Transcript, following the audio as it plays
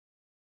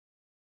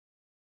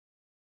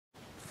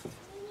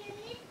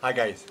Hi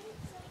guys,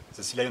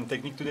 the Sealion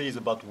Technique today is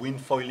about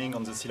windfoiling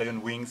on the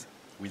Sealion Wings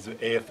with the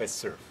AFS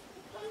Surf.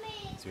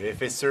 The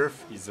AFS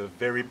Surf is a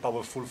very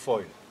powerful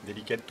foil,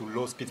 dedicated to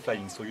low speed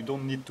flying, so you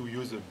don't need to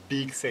use a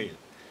big sail.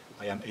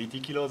 I am 80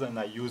 kilos and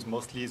I use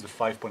mostly the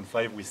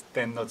 5.5 with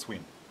 10 knots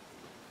wind.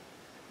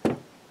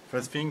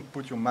 First thing,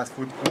 put your mast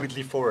foot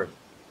completely forward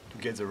to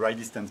get the right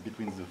distance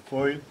between the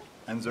foil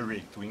and the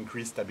rig to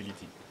increase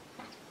stability.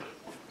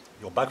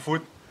 Your back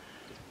foot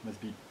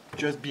must be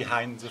just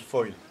behind the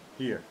foil,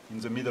 here, in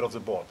the middle of the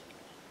board.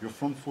 Your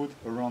front foot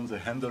around the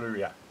handle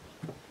area.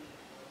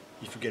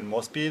 If you get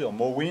more speed or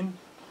more wind,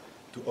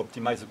 to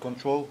optimize the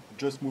control,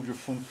 just move your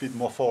front feet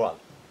more forward.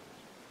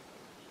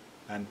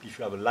 And if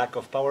you have a lack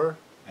of power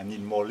and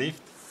need more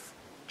lift,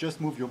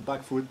 just move your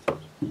back foot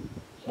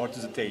more to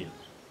the tail.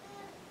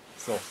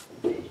 So,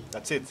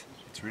 that's it.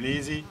 It's really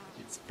easy,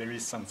 it's very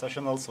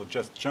sensational, so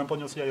just jump on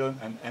your Sealion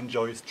and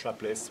enjoy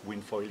strapless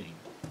windfoiling.